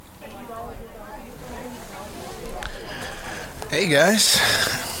Hey guys,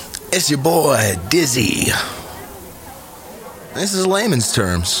 it's your boy Dizzy. This is layman's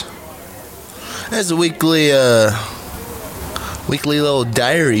terms. It's a weekly little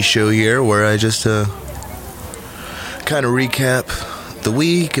diary show here where I just kind of recap the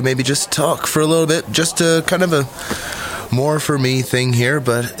week and maybe just talk for a little bit, just kind of a more for me thing here.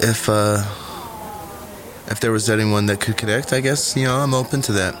 But if there was anyone that could connect, I guess I'm open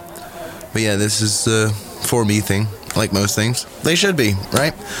to that. But yeah, this is for me thing. Like most things, they should be,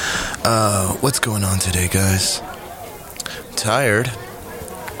 right? What's going on today, guys? I'm tired.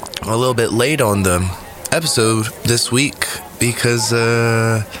 I'm a little bit late on the episode this week because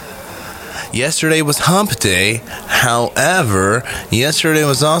yesterday was hump day. However, yesterday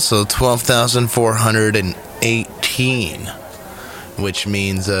was also 12,418, which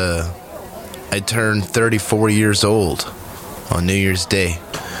means I turned 34 years old on New Year's Day.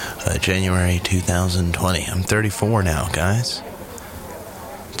 January 2020. I'm 34 now, guys.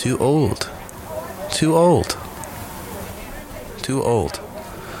 Too old.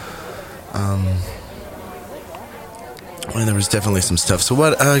 Well, there was definitely some stuff. So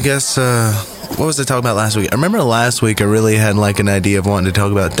what was I talking about last week? I remember last week I really had like an idea of wanting to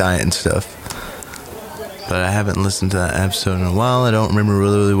talk about diet and stuff. But I haven't listened to that episode in a while. I don't remember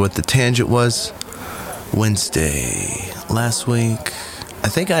really what the tangent was. Wednesday. Last week, I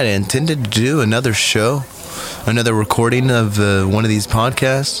think I intended to do another show, another recording of one of these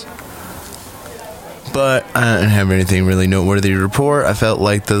podcasts, but I didn't have anything really noteworthy to report. I felt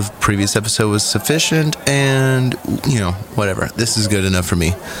like the previous episode was sufficient, and, whatever. This is good enough for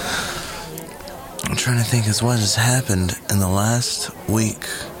me. I'm trying to think as what has happened in the last week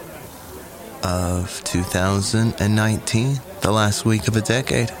of 2019, the last week of a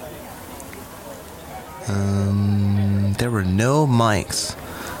decade. There were no mics,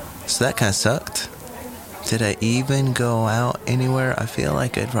 so that kind of sucked. Did I even go out anywhere? I feel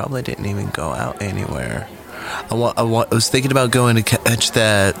like I probably didn't even go out anywhere. I was thinking about going to catch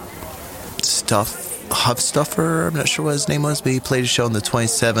that Huffstuffer. I'm not sure what his name was, but he played a show on the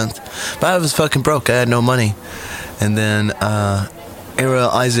 27th. But I was fucking broke. I had no money. And then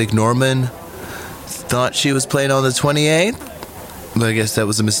Ariel Isaac Norman thought she was playing on the 28th. But I guess that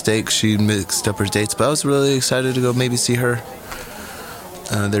was a mistake. She mixed up her dates. But I was really excited to go maybe see her.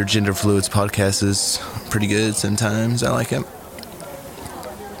 Their Gender Fluids podcast is pretty good sometimes. I like it.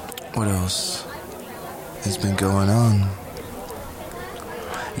 What else has been going on?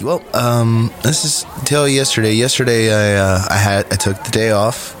 Well, let's just tell you yesterday. Yesterday I took the day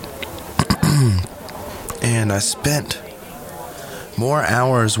off. And I spent more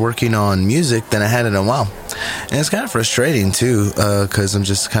hours working on music than I had in a while. And it's kind of frustrating too, because I'm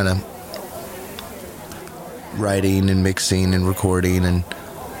just kind of writing and mixing and recording and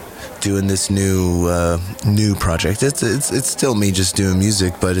doing this new project. It's still me just doing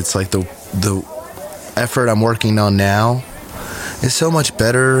music, but it's like the effort I'm working on now is so much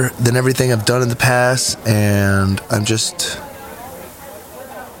better than everything I've done in the past, and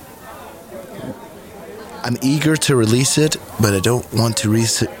I'm eager to release it, but I don't want to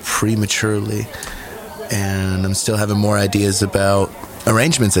release it prematurely. And I'm still having more ideas about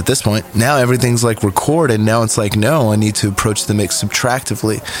arrangements at this point. Now everything's like recorded. Now it's like, no, I need to approach the mix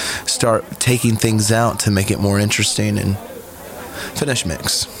subtractively. Start taking things out to make it more interesting and finish a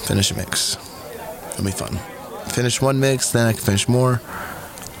mix. It'll be fun. Finish one mix, then I can finish more.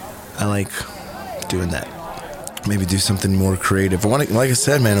 I like doing that. Maybe do something more creative. Like I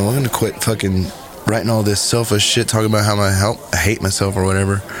said, man, I want to quit fucking writing all this selfish shit, talking about how I hate myself or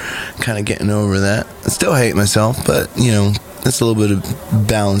whatever. Kind of getting over that. I still hate myself, but it's a little bit of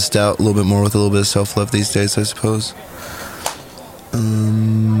balanced out, a little bit more with a little bit of self-love these days, I suppose.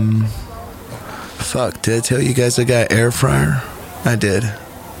 Fuck, did I tell you guys I got an air fryer? I did.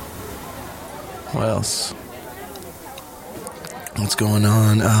 What else? What's going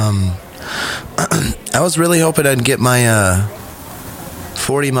on? I was really hoping I'd get my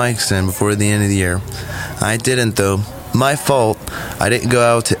 40 mics in before the end of the year. I didn't, though. My fault. I didn't go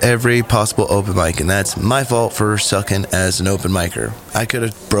out to every possible open mic, and that's my fault for sucking as an open micer. I could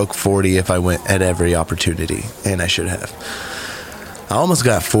have broke 40 if I went at every opportunity, and I should have. I almost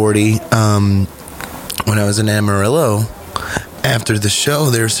got 40 when I was in Amarillo. After the show,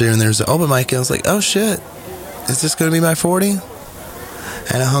 they were saying there's an open mic, and I was like, oh shit, is this going to be my 40?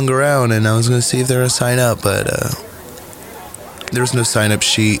 And I hung around, and I was going to see if they were going to sign up, but there was no sign-up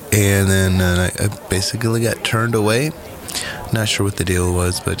sheet, and then I basically got turned away. Not sure what the deal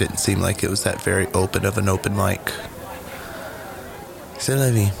was, but it didn't seem like it was that very open of an open mic. C'est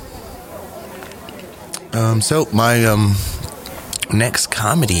la vie. So my next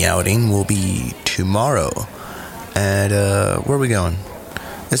comedy outing will be tomorrow at, where are we going?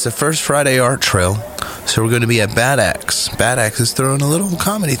 It's the First Friday Art Trail, so we're going to be at Bad Axe. Bad Axe is throwing a little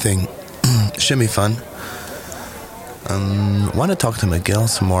comedy thing. Should be fun. Want to talk to Miguel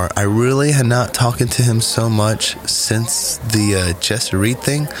some more. I really had not talking to him so much since the Jesse Reed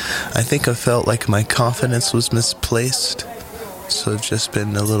thing. I think I felt like my confidence was misplaced, so I've just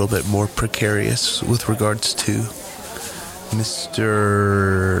been a little bit more precarious with regards to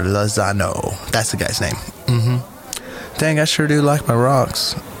Mr. Lozano. That's the guy's name. Dang, I sure do like my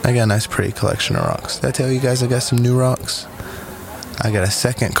rocks. I got a nice pretty collection of rocks. Did I tell you guys I got some new rocks? I got a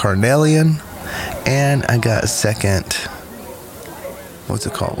second carnelian, and I got a second, what's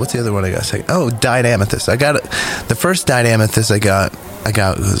it called? What's the other one I got second? Oh, dyed amethyst. I got it. The first dyed amethyst I got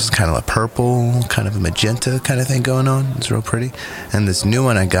was kind of a purple, kind of a magenta kind of thing going on. It's real pretty. And this new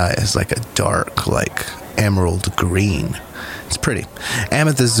one I got is like a dark, like emerald green. It's pretty.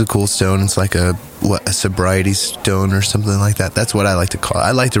 Amethyst is a cool stone. It's like a sobriety stone or something like that. That's what I like to call it.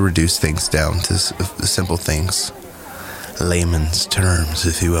 I like to reduce things down to simple things. Layman's terms,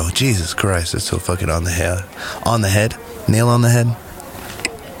 if you will. Jesus Christ, it's so fucking on the head. Nail on the head,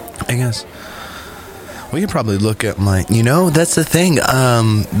 I guess. We could probably look at my, that's the thing.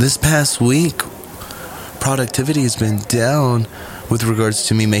 This past week, productivity has been down with regards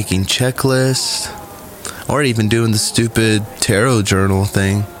to me making checklists or even doing the stupid tarot journal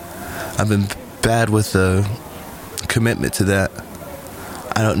thing. I've been bad with the commitment to that.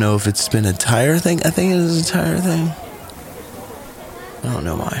 I don't know if it's been a tire thing. I think it is a tire thing. I don't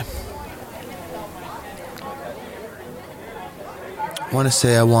know why. I want to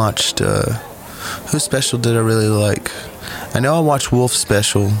say I watched, whose special did I really like? I know I watched Wolf's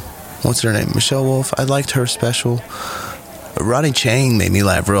special. What's her name? Michelle Wolf. I liked her special. Ronnie Chang made me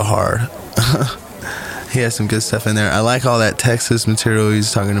laugh real hard. He has some good stuff in there. I like all that Texas material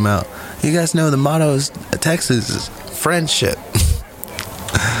he's talking about. You guys know the motto is Texas is friendship.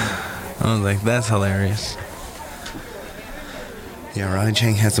 I was like, that's hilarious. Yeah, Ronnie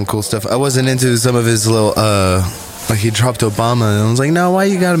Chang had some cool stuff. I wasn't into some of his little, like he dropped Obama, and I was like, no, why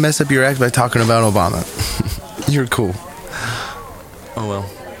you gotta mess up your act by talking about Obama? You're cool. Oh well.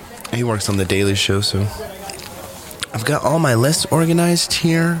 He works on The Daily Show, so. I've got all my lists organized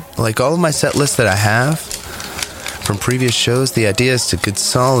here. Like all of my set lists that I have from previous shows. The idea is to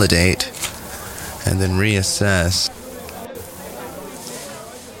consolidate and then reassess.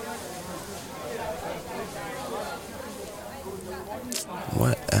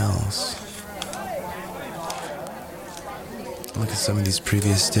 What else? Look at some of these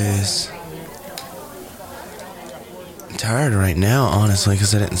previous days. I'm tired right now, honestly,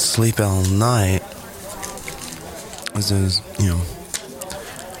 because I didn't sleep all night. As I was,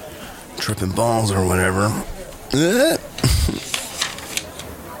 tripping balls or whatever.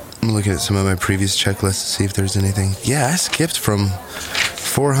 I'm looking at some of my previous checklists to see if there's anything. Yeah, I skipped from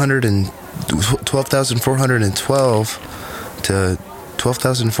 12,412 to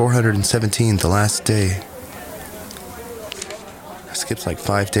 12,417 the last day. I skipped like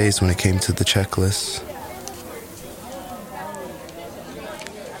 5 days when it came to the checklist.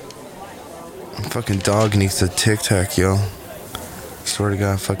 Fucking dog needs a Tic Tac, yo. Swear to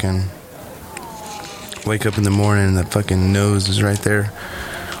God, fucking wake up in the morning and the fucking nose is right there,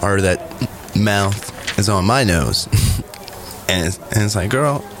 or that mouth is on my nose, and it's like,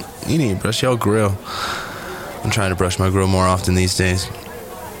 girl, you need to brush your grill. I'm trying to brush my grill more often these days.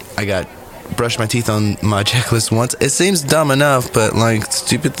 I got brush my teeth on my checklist once. It seems dumb enough, but like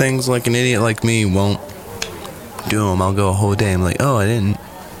stupid things like an idiot like me won't do them. I'll go a whole day. I'm like, oh, I didn't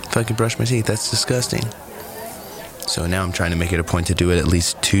fucking brush my teeth. That's disgusting. So now I'm trying to make it a point to do it at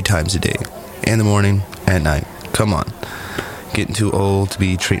least 2 times a day. In the morning, at night. Come on. Getting too old to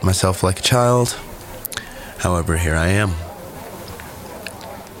be treating myself like a child. However, here I am.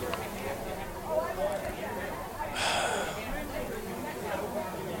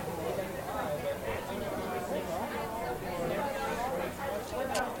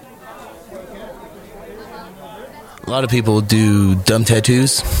 A lot of people do dumb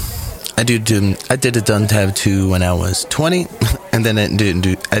tattoos. I did a dumb tattoo when I was 20, and then I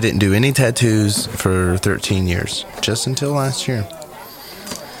didn't do any tattoos for 13 years, just until last year.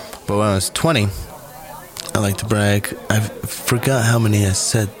 But when I was 20, I like to brag. I forgot how many I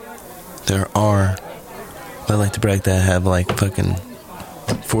said there are. But I like to brag that I have like fucking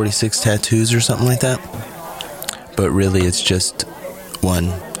 46 tattoos or something like that. But really, it's just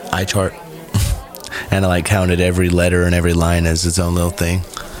one eye chart. And I like counted every letter and every line as its own little thing.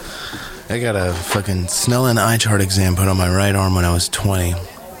 I got a fucking Snellen eye chart exam put on my right arm when I was 20.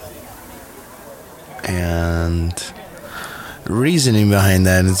 And reasoning behind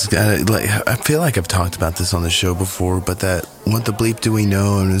that is like, I feel like I've talked about this on the show before, but that what the bleep do we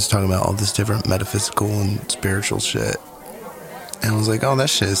know, and it's talking about all this different metaphysical and spiritual shit, and I was like, oh, that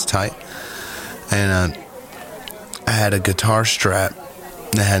shit is tight. And I had a guitar strap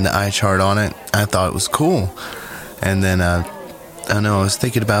that had the eye chart on it. I thought it was cool. And then I don't know, I was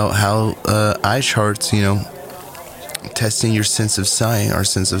thinking about how eye charts, you know, testing your sense of sight, our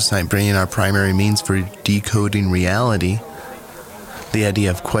sense of sight, bringing our primary means for decoding reality. The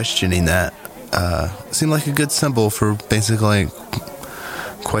idea of questioning that seemed like a good symbol for basically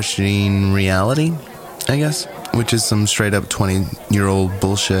questioning reality, I guess, which is some straight up 20-year-old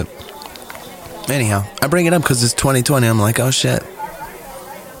bullshit. Anyhow, I bring it up because it's 2020. I'm like, oh shit.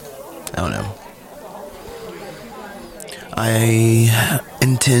 I don't know. I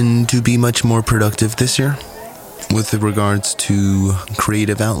intend to be much more productive this year with regards to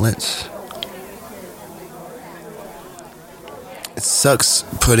creative outlets. It sucks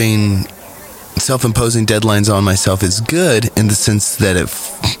putting self-imposing deadlines on myself is good in the sense that it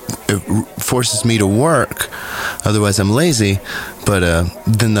forces me to work. Otherwise, I'm lazy. But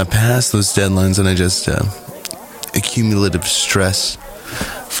then I pass those deadlines and I just accumulative stress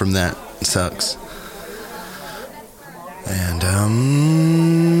from that sucks. And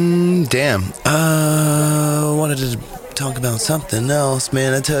damn. Wanted to talk about something else,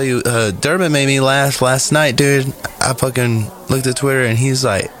 man. I tell you, Durbin made me laugh last night, dude. I fucking looked at Twitter and he's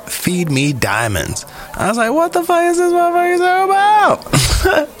like, "Feed me diamonds." I was like, what the fuck is this motherfucker so about?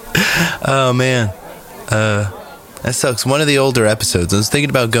 Oh man. That sucks. One of the older episodes, I was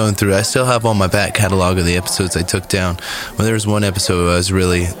thinking about going through. I still have on my back catalog of the episodes I took down. Well, there was one episode where I was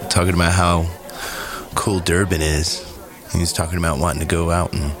really talking about how cool Durbin is. He was talking about wanting to go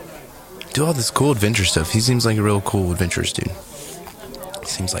out and do all this cool adventure stuff. He seems like a real cool adventurous dude.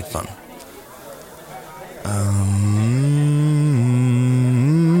 Seems like fun.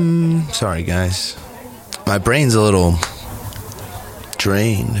 Sorry, guys. My brain's a little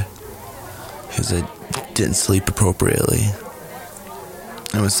drained because I didn't sleep appropriately.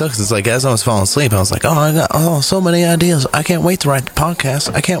 And what sucks is, like, as I was falling asleep, I was like, oh, I got so many ideas. I can't wait to write the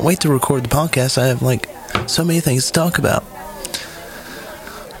podcast. I can't wait to record the podcast. I have, like, so many things to talk about.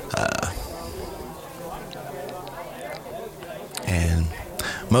 And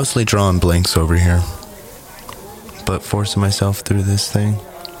mostly drawing blanks over here, but forcing myself through this thing.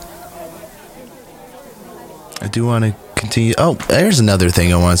 I do want to continue. Oh, there's another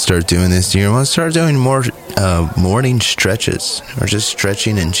thing I want to start doing this year. I want to start doing more morning stretches, or just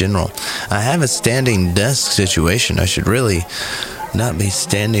stretching in general. I have a standing desk situation. I should really not be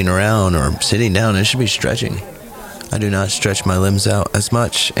standing around or sitting down. I should be stretching. I do not stretch my limbs out as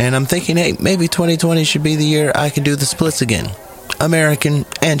much. And I'm thinking, hey, maybe 2020 should be the year I can do the splits again. American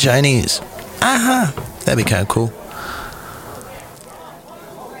and Chinese. That'd be kind of cool.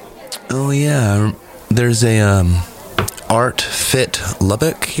 Oh yeah, there's a Art Fit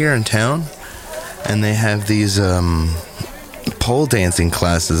Lubbock here in town, and they have these pole dancing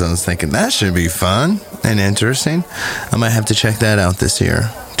classes. I was thinking that should be fun and interesting. I might have to check that out this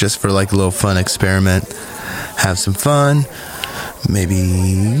year, just for like a little fun experiment. Have some fun,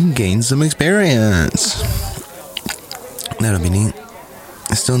 maybe gain some experience. That'll be neat.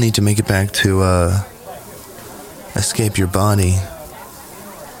 I still need to make it back to Escape Your Body.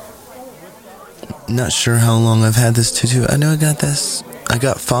 Not sure how long I've had this tutu. I know I got this. I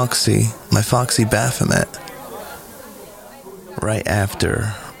got Foxy, my Foxy Baphomet, right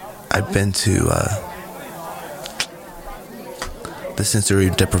after I'd been to the sensory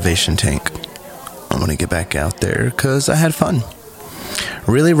deprivation tank. I want to get back out there because I had fun.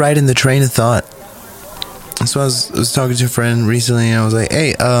 Really riding the train of thought. So I was talking to a friend recently, and I was like,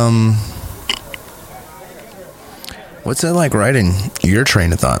 hey, what's it like riding your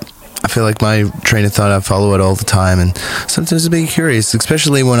train of thought? I feel like my train of thought, I follow it all the time, and sometimes I'm being curious,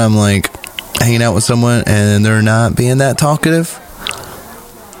 especially when I'm like hanging out with someone and they're not being that talkative.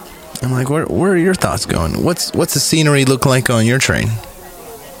 I'm like, where are your thoughts going? What's the scenery look like on your train?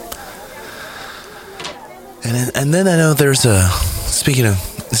 And then I know there's speaking of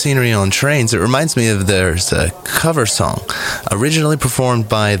scenery on trains, it reminds me of there's a cover song originally performed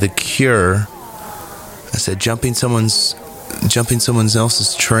by The Cure. I said jumping someone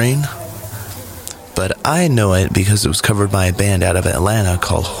else's train, but I know it because it was covered by a band out of Atlanta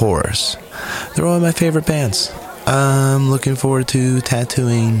called Horus. They're one of my favorite bands. I'm looking forward to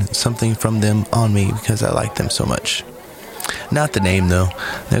tattooing something from them on me because I like them so much. Not the name though.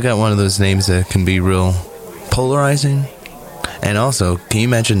 They've got one of those names that can be real polarizing. And also, can you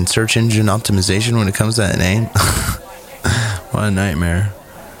imagine search engine optimization when it comes to that name? What a nightmare.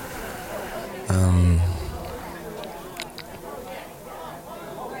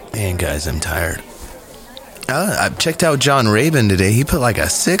 Man, guys, I'm tired. I checked out John Rabin today. He put like a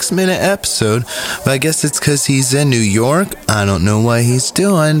 6-minute episode, but I guess it's because he's in New York. I don't know what he's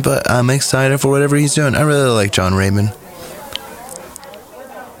doing, but I'm excited for whatever he's doing. I really like John Rabin.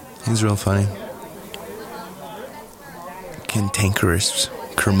 He's real funny. Cantankerous,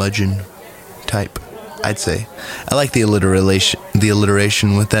 curmudgeon type, I'd say. I like the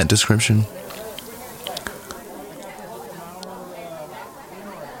alliteration with that description.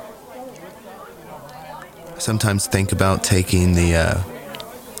 Sometimes think about taking the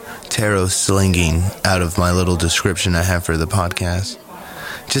tarot slinging out of my little description I have for the podcast.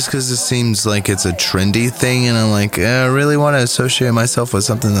 Just because it seems like it's a trendy thing, and I'm like, I really want to associate myself with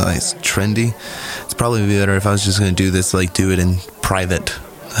something that's trendy. It's probably better if I was just going to do this, like do it in private,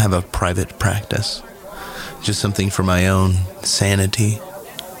 have a private practice. Just something for my own sanity,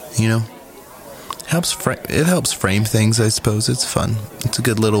 you know? It helps frame things, I suppose. It's fun. It's a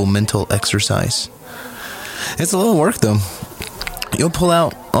good little mental exercise. It's a little work, though. You'll pull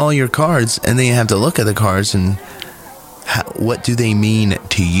out all your cards, and then you have to look at the cards and what do they mean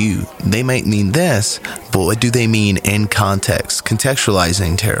to you? They might mean this, but what do they mean in context?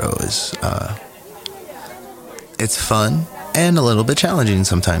 Contextualizing tarot is, it's fun and a little bit challenging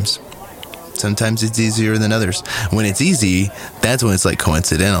sometimes. Sometimes it's easier than others. When it's easy, that's when it's like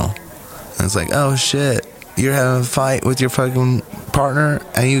coincidental. And it's like, oh shit, you're having a fight with your fucking partner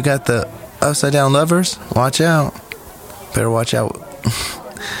and you got the upside down lovers? Watch out. Better watch out.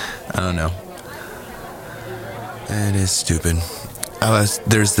 I don't know. It is stupid.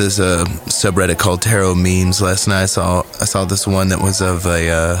 There's this subreddit called Tarot Memes. Last night I saw this one that was of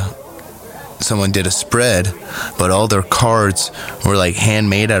someone did a spread, but all their cards were like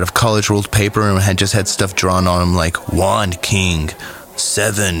handmade out of college ruled paper and had stuff drawn on them, like Wand King,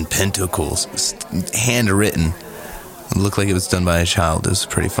 7 Pentacles, handwritten. It looked like it was done by a child. It was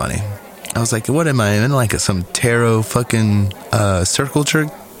pretty funny. I was like, what am I in, like some tarot fucking circle jerk?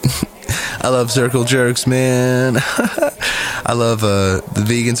 I love circle jerks, man. I love the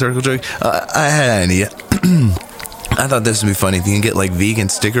vegan circle jerk. I had an idea. I thought this would be funny if you can get like vegan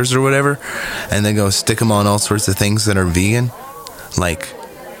stickers or whatever, and then go stick them on all sorts of things that are vegan, like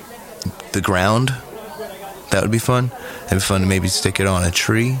the ground. That would be fun. It'd be fun to maybe stick it on a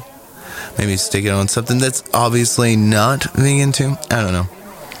tree. Maybe stick it on something that's obviously not vegan too. I don't know.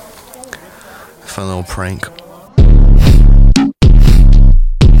 Fun little prank.